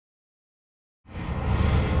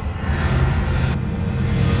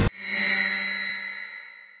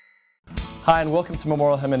Hi and welcome to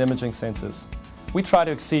Memorial Hermann Imaging Centers. We try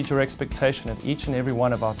to exceed your expectation at each and every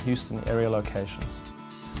one of our Houston area locations.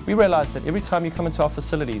 We realize that every time you come into our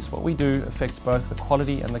facilities, what we do affects both the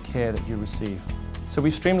quality and the care that you receive. So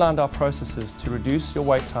we've streamlined our processes to reduce your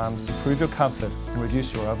wait times, improve your comfort and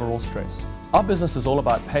reduce your overall stress. Our business is all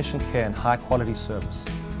about patient care and high quality service.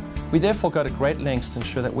 We therefore go to great lengths to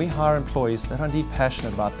ensure that we hire employees that are indeed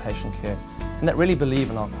passionate about patient care and that really believe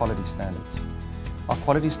in our quality standards. Our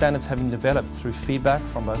quality standards have been developed through feedback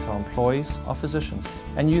from both our employees, our physicians,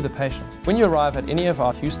 and you, the patient. When you arrive at any of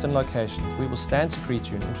our Houston locations, we will stand to greet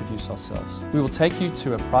you and introduce ourselves. We will take you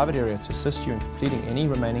to a private area to assist you in completing any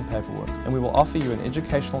remaining paperwork, and we will offer you an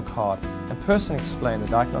educational card and personally explain the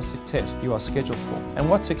diagnostic test you are scheduled for and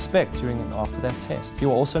what to expect during and after that test. You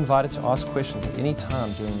are also invited to ask questions at any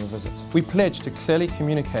time during your visit. We pledge to clearly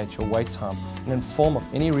communicate your wait time and inform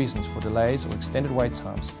of any reasons for delays or extended wait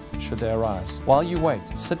times should they arise. While you wait,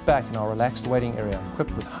 sit back in our relaxed waiting area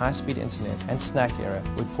equipped with high-speed internet and snack area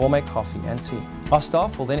with gourmet coffee and tea. Our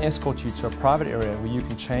staff will then escort you to a private area where you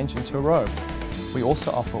can change into a robe. We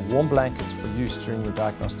also offer warm blankets for use during your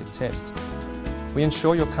diagnostic test. We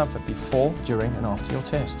ensure your comfort before, during and after your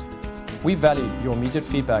test. We value your immediate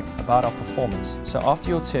feedback about our performance, so after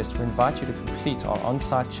your test we invite you to complete our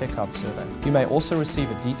on-site checkout survey. You may also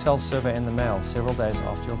receive a detailed survey in the mail several days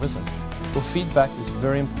after your visit. Your feedback is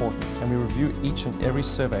very important and we review each and every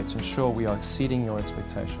survey to ensure we are exceeding your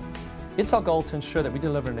expectation. It's our goal to ensure that we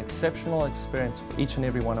deliver an exceptional experience for each and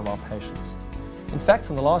every one of our patients. In fact,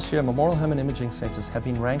 in the last year, Memorial Hermann Imaging Centers have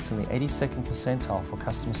been ranked in the 82nd percentile for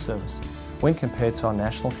customer service when compared to our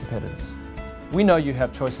national competitors. We know you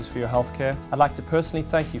have choices for your healthcare. I'd like to personally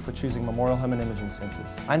thank you for choosing Memorial Hermann Imaging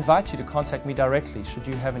Centers. I invite you to contact me directly should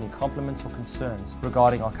you have any compliments or concerns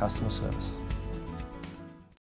regarding our customer service.